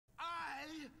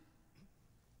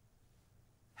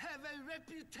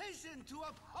reputation to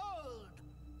uphold.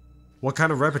 What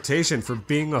kind of reputation? For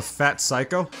being a fat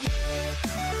psycho?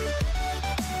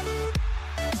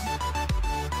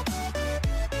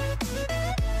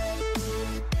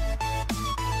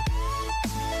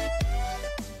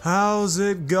 How's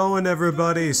it going,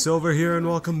 everybody? Silver here, and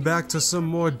welcome back to some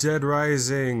more Dead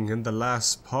Rising. In the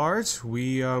last part,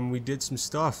 we did some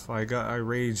stuff. I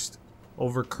raged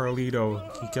over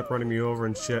Carlito. He kept running me over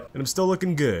and shit, and I'm still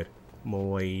looking good,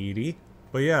 m'lady.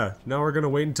 But yeah, now we're gonna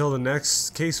wait until the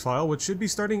next case file, which should be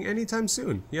starting anytime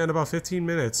soon. Yeah, in about 15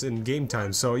 minutes in game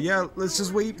time. So yeah, let's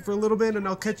just wait for a little bit, and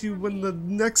I'll catch you when the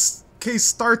next case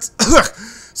starts.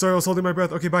 Sorry, I was holding my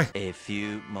breath. Okay, bye. A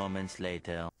few moments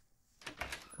later.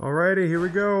 Alrighty, here we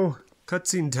go.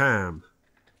 Cutscene time.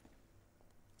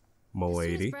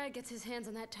 M'lady. As soon as Brad gets his hands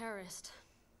on that terrorist,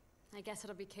 I guess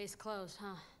it'll be case closed,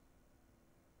 huh?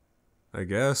 I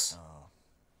guess.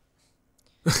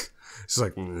 She's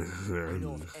like, Do you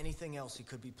know of anything else he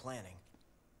could be planning?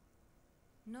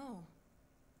 No.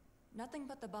 Nothing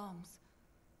but the bombs.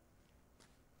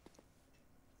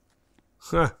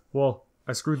 huh, well,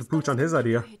 I screwed the pooch on his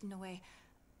idea. Hidden away.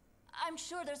 I'm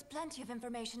sure there's plenty of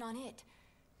information on it.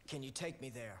 Can you take me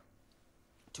there?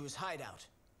 To his hideout?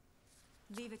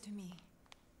 Leave it to me.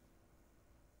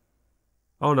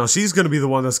 Oh no, she's gonna be the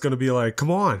one that's gonna be like,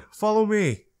 come on, follow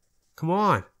me. Come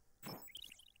on.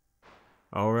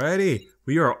 Alrighty,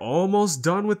 we are almost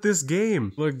done with this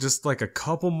game. Look, just like a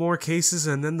couple more cases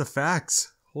and then the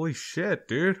facts. Holy shit,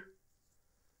 dude.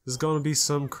 This is gonna be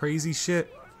some crazy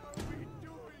shit.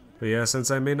 But yeah,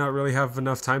 since I may not really have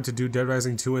enough time to do Dead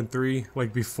Rising 2 and 3,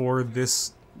 like before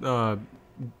this,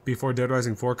 before Dead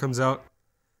Rising 4 comes out,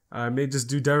 I may just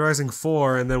do Dead Rising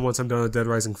 4, and then once I'm done with Dead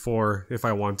Rising 4, if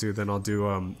I want to, then I'll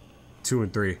do 2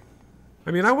 and 3. I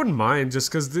mean, I wouldn't mind,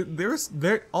 just because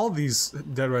all these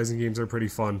Dead Rising games are pretty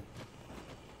fun.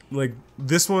 Like,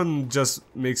 this one just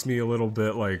makes me a little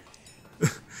bit, like...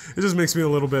 it just makes me a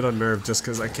little bit unnerved, just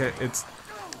because I can't...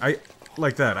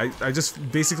 like that. I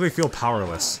just basically feel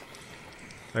powerless.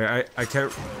 I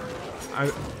can't... I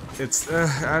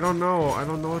don't know. I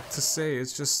don't know what to say.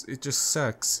 It just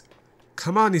sucks.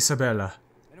 Come on, Isabella.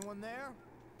 Anyone there?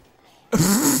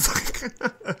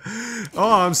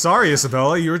 Oh, I'm sorry,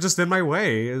 Isabella. You were just in my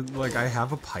way. Like, I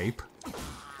have a pipe.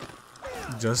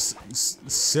 Just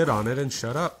sit on it and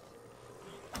shut up.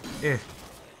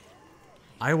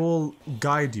 I will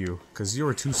guide you, because you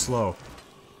are too slow.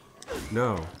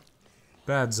 No.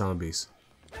 Bad zombies.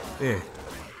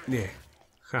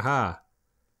 Haha.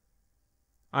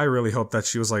 I really hope that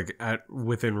she was, like,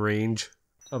 within range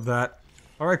of that.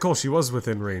 Alright, cool. She was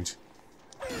within range.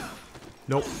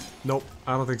 Nope. Nope.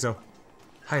 I don't think so.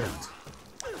 Hideout.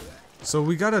 So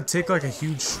we gotta take like a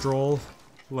huge stroll.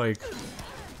 Like...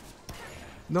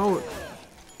 No.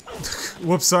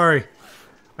 Whoops, sorry.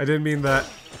 I didn't mean that.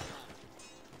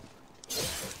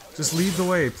 Just lead the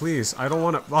way, please. I don't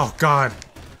want to... Oh, God.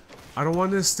 I don't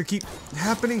want this to keep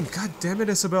happening. God damn it,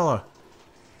 Isabella.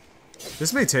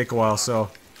 This may take a while,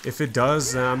 so... If it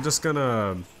does, then I'm just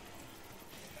gonna...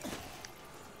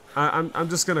 I'm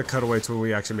just gonna cut away till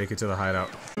we actually make it to the hideout.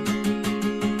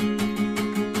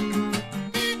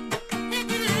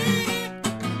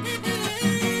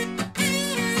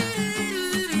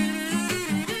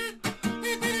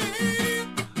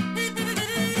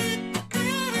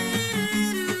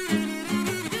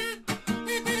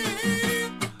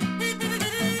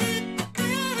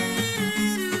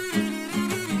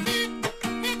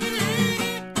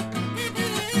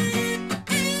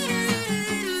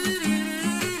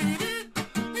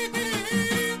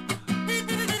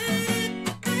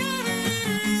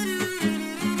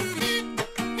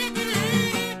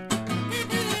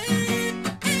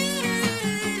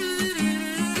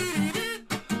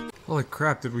 Holy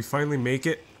crap, did we finally make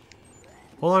it?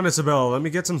 Hold on, Isabella, let me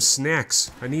get some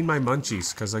snacks. I need my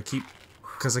munchies, cause I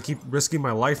keep risking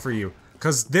my life for you.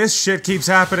 Cause this shit keeps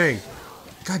happening!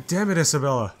 God damn it,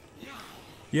 Isabella.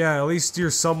 Yeah, at least you're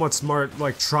somewhat smart,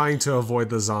 like, trying to avoid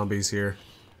the zombies here.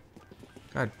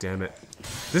 God damn it.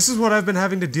 This is what I've been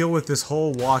having to deal with this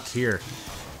whole walk here.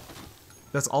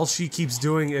 That's all she keeps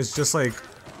doing is just, like,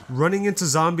 running into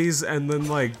zombies and then,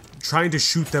 like, trying to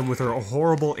shoot them with her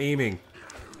horrible aiming.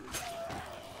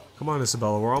 Come on,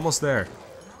 Isabella, we're almost there.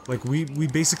 Like, we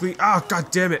basically... Ah,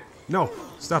 god damn it! No,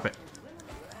 stop it.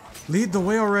 Lead the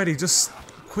way already, just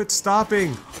quit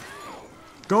stopping.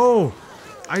 Go!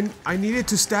 I needed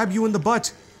to stab you in the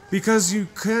butt, because you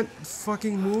can't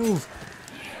fucking move.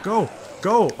 Go,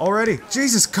 go, already.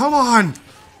 Jesus, come on!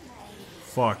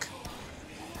 Fuck.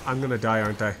 I'm gonna die,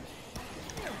 aren't I?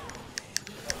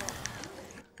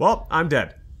 Well, I'm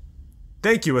dead.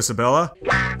 Thank you, Isabella.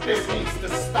 This needs to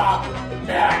stop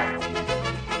now.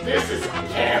 This is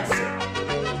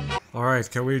cancer.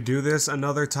 Alright, can we do this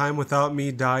another time without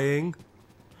me dying?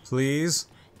 Please?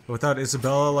 Without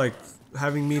Isabella, like,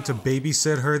 having me to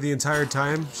babysit her the entire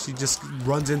time? She just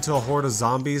runs into a horde of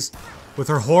zombies with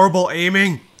her horrible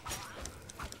aiming?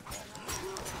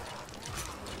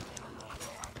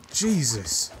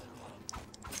 Jesus.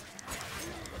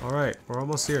 Alright, we're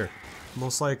almost here.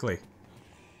 Most likely.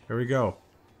 Here we go.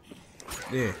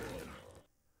 Yeah.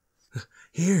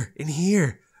 Here, in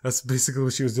here. That's basically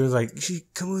what she was doing. Like,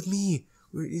 come with me.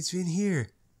 It's in here.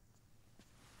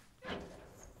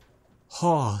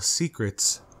 Oh,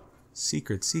 secrets.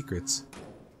 Secrets.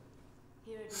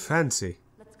 Fancy.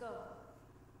 Let's go.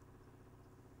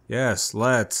 Yes,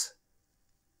 let's.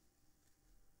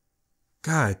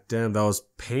 God damn, that was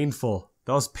painful.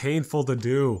 That was painful to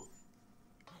do.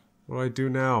 What do I do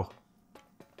now?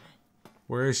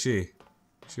 Where is she? Is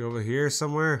she over here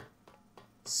somewhere?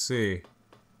 Let's see.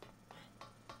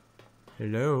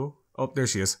 Hello? Oh, there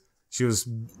she is. She was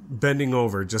bending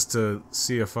over just to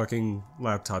see a fucking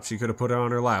laptop. She could have put it on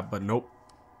her lap, but nope.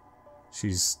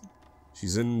 She's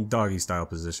in doggy style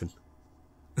position.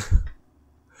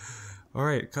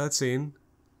 Alright, cutscene.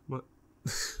 What?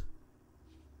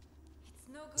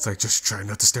 It's like, just try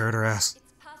not to stare at her ass.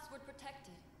 It's password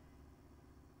protected.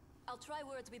 I'll try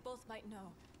words we both might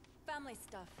know. Family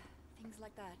stuff. Things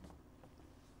like that.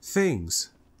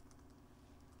 Things.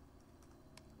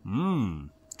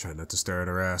 Try not to stare at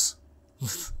her ass.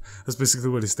 That's basically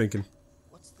what he's thinking.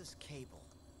 What's this cable?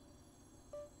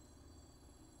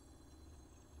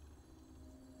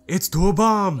 It's to a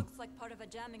bomb! Looks like part of a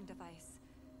jamming device.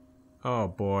 Oh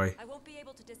boy. I won't be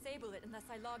able to disable it unless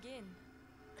I log in.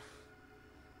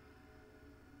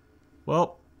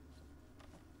 Well,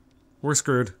 we're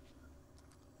screwed.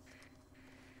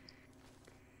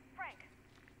 Frank,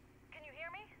 can you hear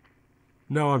me?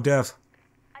 No, I'm deaf.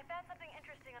 I found something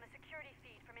interesting on a security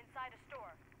feed from inside a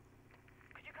store.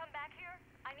 Could you come back here?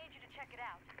 I need you to check it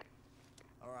out.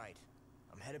 Alright,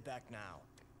 I'm headed back now.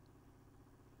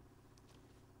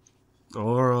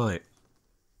 Alright.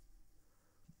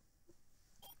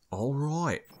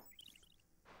 Alright.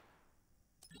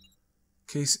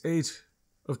 Case 8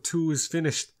 of 2 is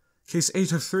finished. Case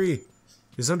 8 of 3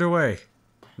 is underway.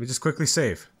 Let me just quickly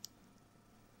save.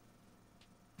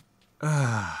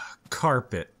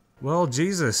 Carpet. Well,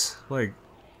 Jesus. Like,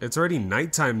 it's already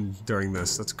nighttime during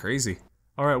this. That's crazy.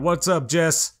 Alright, what's up,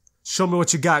 Jess? Show me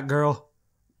what you got, girl.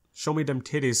 Show me them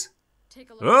titties. Take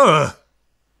a look. Ugh!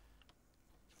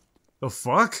 The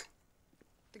fuck?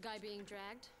 The guy being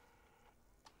dragged?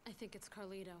 I think it's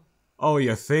Carlito. Oh,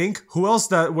 you think? Who else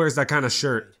that wears that kind of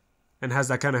shirt and has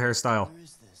that kind of hairstyle? Where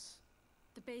is this?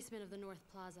 The basement of the North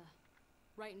Plaza.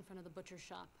 Right in front of the butcher's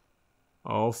shop.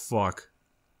 Oh, fuck.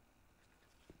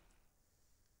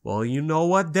 Well, you know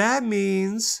what that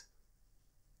means.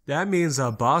 That means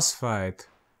a boss fight.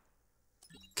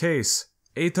 Case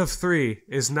 8 of 3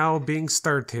 is now being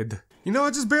started. You know,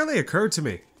 it just barely occurred to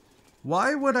me.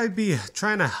 Why would I be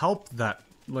trying to help that,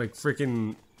 like,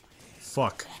 freaking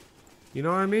fuck? You know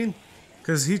what I mean?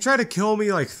 Because he tried to kill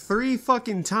me, like, 3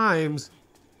 fucking times,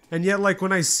 and yet, like,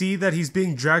 when I see that he's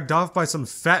being dragged off by some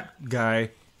fat guy,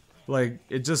 like,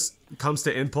 it just comes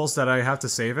to impulse that I have to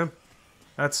save him.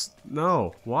 That's...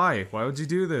 no. Why? Why would you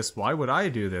do this? Why would I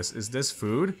do this? Is this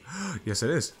food? Yes,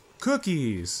 it is.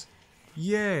 Cookies!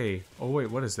 Yay! Oh, wait,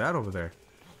 what is that over there?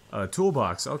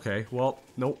 Toolbox. Okay, well,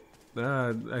 nope.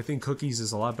 I think cookies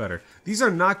is a lot better. These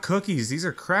are not cookies, these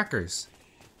are crackers.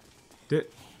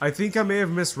 I think I may have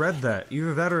misread that.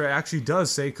 Either that or it actually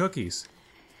does say cookies.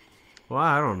 Well,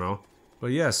 I don't know.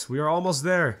 But yes, we are almost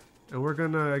there. And we're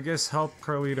gonna, I guess, help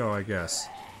Carlito, I guess.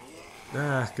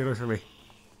 Get away from me.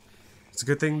 It's a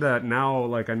good thing that now,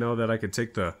 like, I know that I could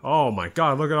take the... oh my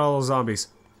god, look at all those zombies.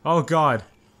 Oh god.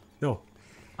 No.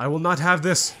 I will not have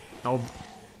this. I'll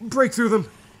break through them.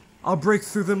 I'll break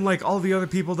through them like all the other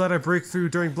people that I break through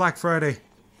during Black Friday.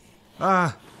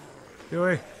 Get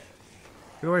away.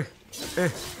 Get away.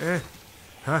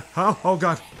 Huh? Oh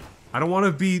god. I don't want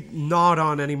to be gnawed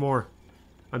on anymore.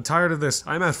 I'm tired of this.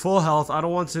 I'm at full health. I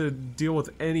don't want to deal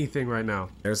with anything right now.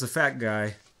 There's the fat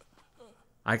guy.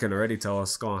 I can already tell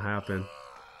what's gonna happen.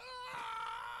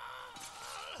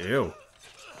 Ew.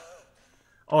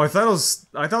 Oh, I thought it was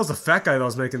the fat guy that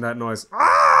was making that noise.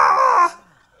 Ah!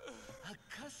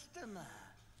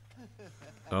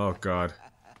 Oh god.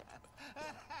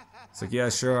 It's like, yeah,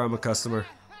 sure, I'm a customer.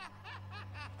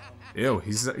 Ew,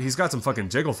 he's got some fucking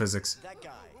jiggle physics. That guy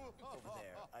over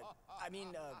there. I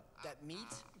mean, that meat.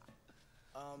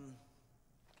 Oh,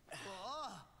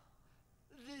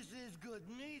 this is good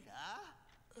meat, huh?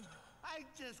 I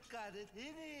just got it in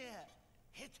here.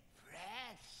 It's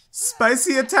fresh.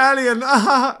 Spicy Italian. Oh,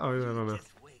 I don't know.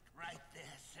 Just wait right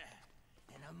there, sir.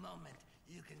 In a moment,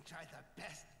 you can try the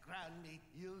best ground meat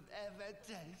you've ever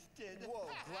tasted. Whoa,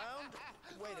 ground?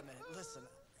 Wait a minute, listen.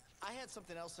 I had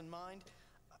something else in mind.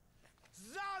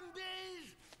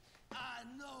 Zombies are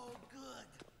no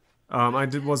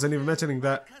good. Wasn't even mentioning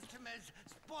that. Customers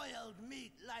spoiled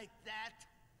meat like that.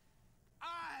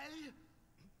 I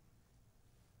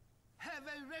have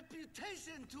a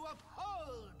reputation to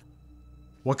uphold.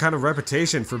 What kind of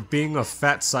reputation for being a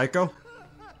fat psycho? Trust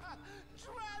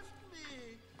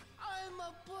me, I'm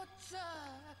a butcher.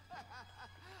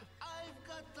 I've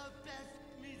got the best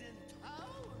meat in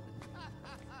town.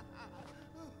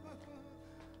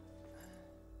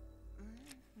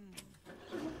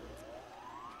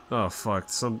 Oh fuck,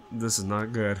 this is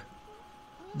not good.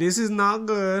 This is not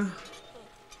good.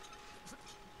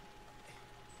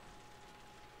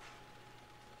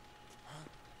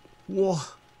 Whoa.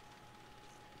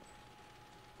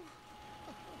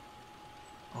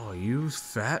 Oh, you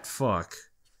fat fuck.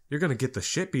 You're gonna get the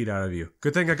shit beat out of you.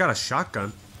 Good thing I got a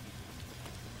shotgun.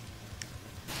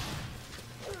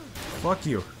 Fuck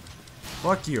you.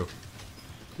 Fuck you.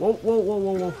 Whoa, whoa, whoa,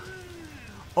 whoa, whoa.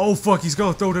 Oh fuck, he's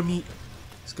gonna throw the meat.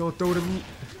 He's gonna throw the meat.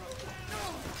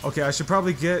 Okay, I should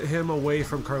probably get him away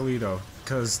from Carlito.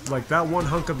 Cause like that one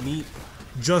hunk of meat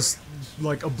just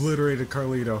like obliterated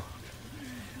Carlito.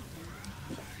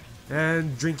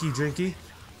 And drinky drinky.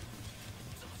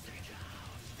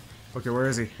 Okay, where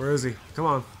is he? Where is he? Come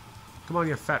on. Come on,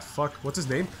 you fat fuck. What's his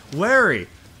name? Larry!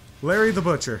 Larry the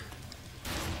Butcher.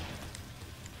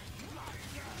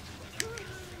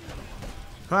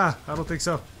 Ah, I don't think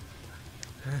so.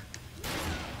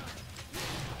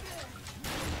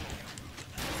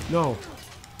 No.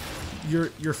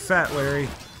 You're fat, Larry.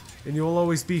 And you'll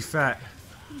always be fat.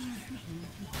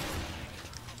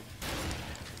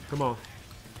 Come on.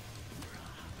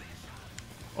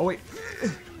 Oh wait.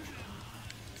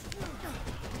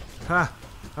 Ha!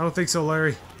 I don't think so,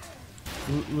 Larry.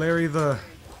 Larry the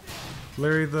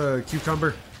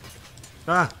cucumber.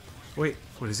 Ah! Wait,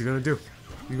 what is he gonna do?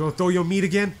 You gonna throw your meat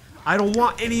again? I don't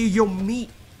want any of your meat,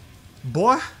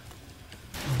 boy.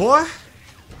 Boy,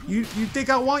 you think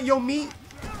I want your meat?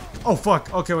 Oh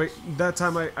fuck. Okay, wait. That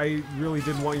time I really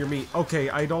didn't want your meat. Okay,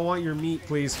 I don't want your meat,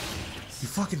 please. You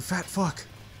fucking fat fuck.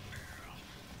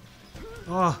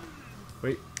 Oh,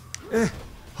 wait.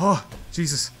 Oh,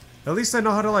 Jesus. At least I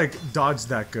know how to like dodge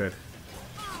that good.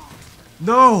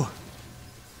 No,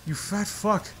 you fat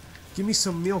fuck. Give me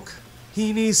some milk.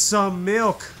 He needs some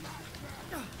milk.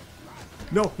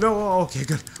 No, no, oh, okay,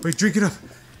 good. Wait, drink it up.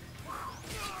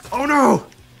 Oh no!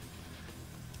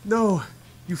 No,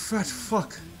 you fat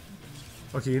fuck.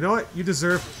 Okay, you know what? You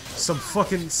deserve some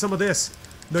of this.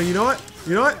 No, you know what?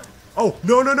 You know what? Oh,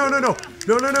 no, no, no, no, no.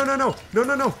 No, no, no, no, no. No,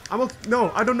 no, no.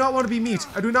 No, I do not want to be meat.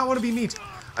 I do not want to be meat.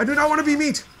 I do not want to be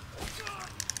meat.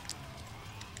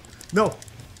 No.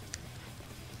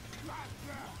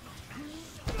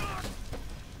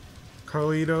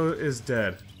 Carlito is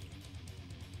dead.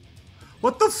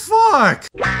 What the fuck?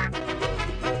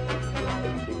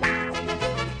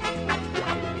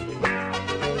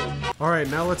 Alright,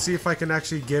 now let's see if I can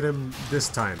actually get him this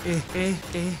time.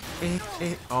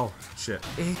 Oh, shit.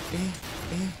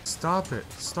 Stop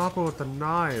it. Stop it with the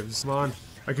knives. Come on.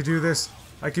 I could do this.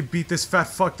 I could beat this fat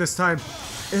fuck this time.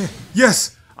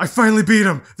 Yes! I finally beat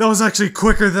him! That was actually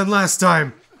quicker than last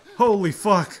time! Holy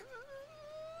fuck.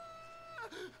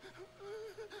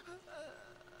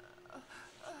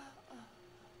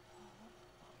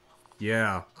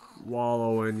 Yeah,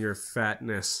 wallow in your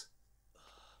fatness.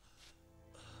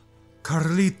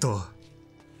 Carlito.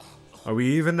 Are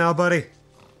we even now, buddy?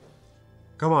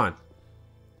 Come on.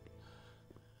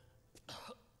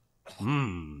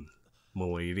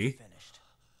 M'lady. Finished.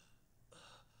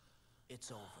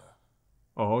 It's over.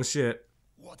 Oh shit.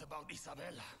 What about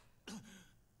Isabella?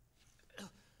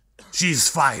 She's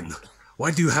fine.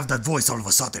 Why do you have that voice all of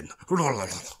a sudden?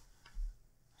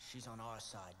 She's on our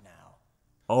side now.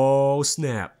 Oh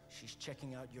snap. She's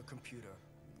checking out your computer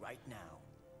right now.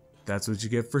 That's what you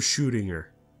get for shooting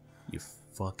her. You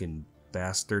fucking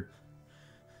bastard.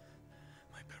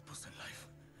 My purpose in life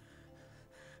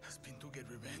has been to get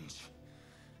revenge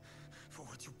for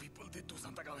what you people did to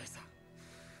Santa Cabeza.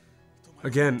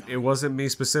 Again, it wasn't me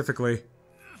specifically.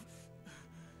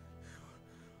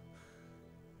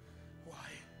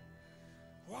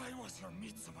 Why was your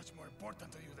meat so much more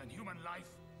important to you than human life?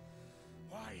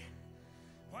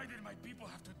 Why did my people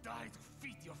have to die to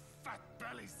feed your fat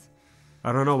bellies?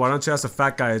 I don't know, why don't you ask the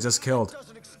fat guy I just killed?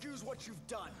 Doesn't excuse what you've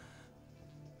done.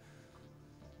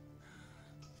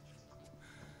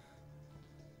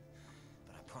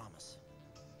 But I promise,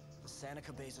 Santa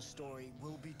Cabeza story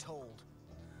will be told.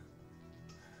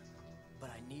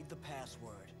 But I need the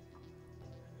password.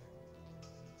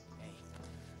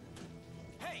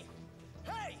 Hey!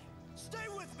 Hey! Stay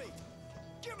with me!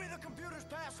 Give me the computer's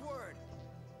password!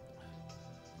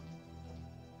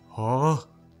 Huh?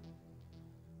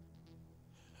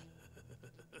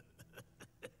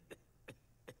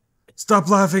 Stop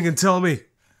laughing and tell me.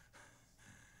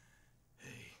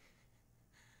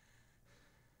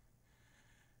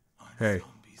 Hey.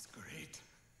 Zombies great?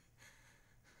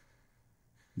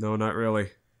 No, not really.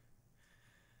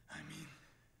 I mean,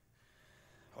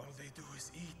 all they do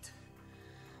is eat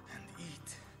and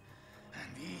eat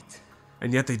and eat.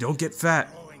 And yet they don't get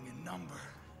fat. Growing in number.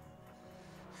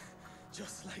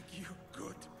 Just like you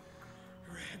good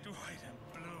red, white,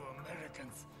 and blue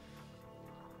Americans.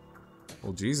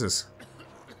 Oh, Jesus.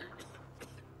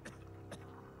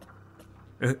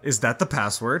 Is that the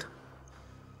password?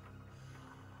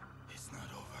 It's not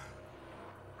over.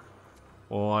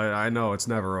 Well, I know it's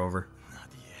never over. Not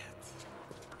yet.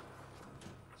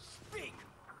 Speak!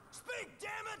 Speak,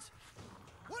 damn it!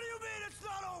 What do you mean it's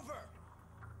not over?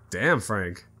 Damn,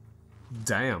 Frank.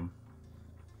 Damn.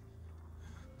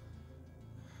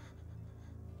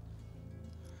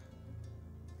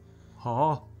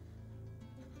 Huh?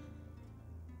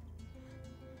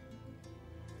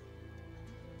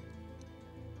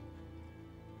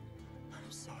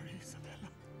 I'm sorry, Isabella.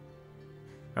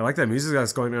 I like that music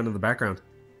that's going on in the background.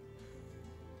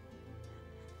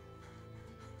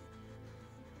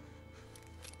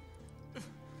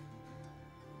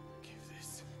 Give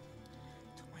this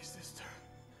to my sister.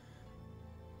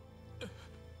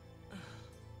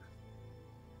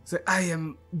 Say, I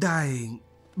am dying.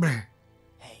 Bleh.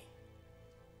 Hey,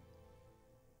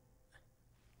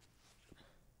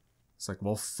 It's like,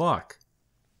 well, fuck.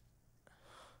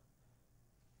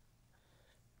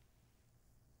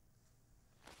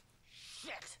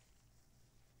 shit!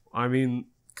 I mean,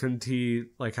 couldn't he,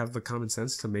 like, have the common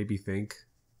sense to maybe think,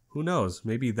 who knows,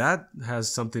 maybe that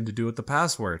has something to do with the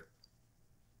password.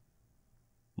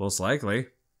 Most likely.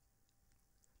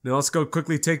 Now let's go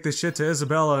quickly take this shit to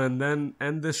Isabella and then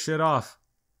end this shit off.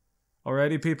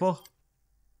 Alrighty, people?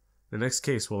 The next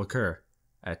case will occur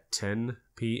at 10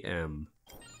 p.m.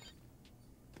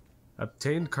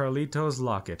 Obtained Carlito's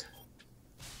locket.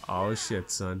 Oh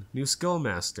shit, son. New skill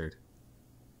mastered.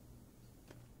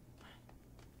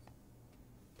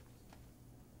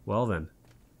 Well then,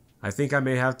 I think I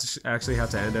may have to actually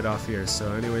have to end it off here.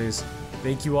 So anyways,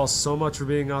 thank you all so much for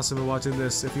being awesome and watching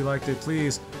this. If you liked it,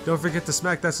 please don't forget to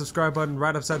smack that subscribe button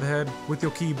right upside the head with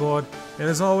your keyboard. And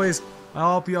as always, I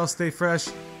hope you all stay fresh,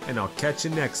 and I'll catch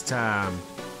you next time.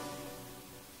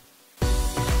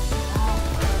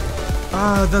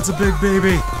 Ah, that's a big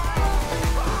baby.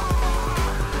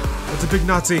 That's a big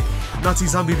Nazi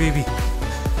zombie baby.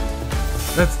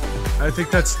 I think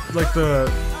that's like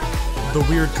the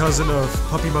weird cousin of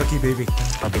Puppy Monkey Baby.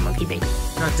 Puppy Monkey Baby.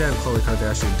 Goddamn, Khloe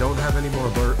Kardashian, don't have any more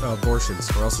abortions,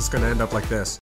 or else it's gonna end up like this.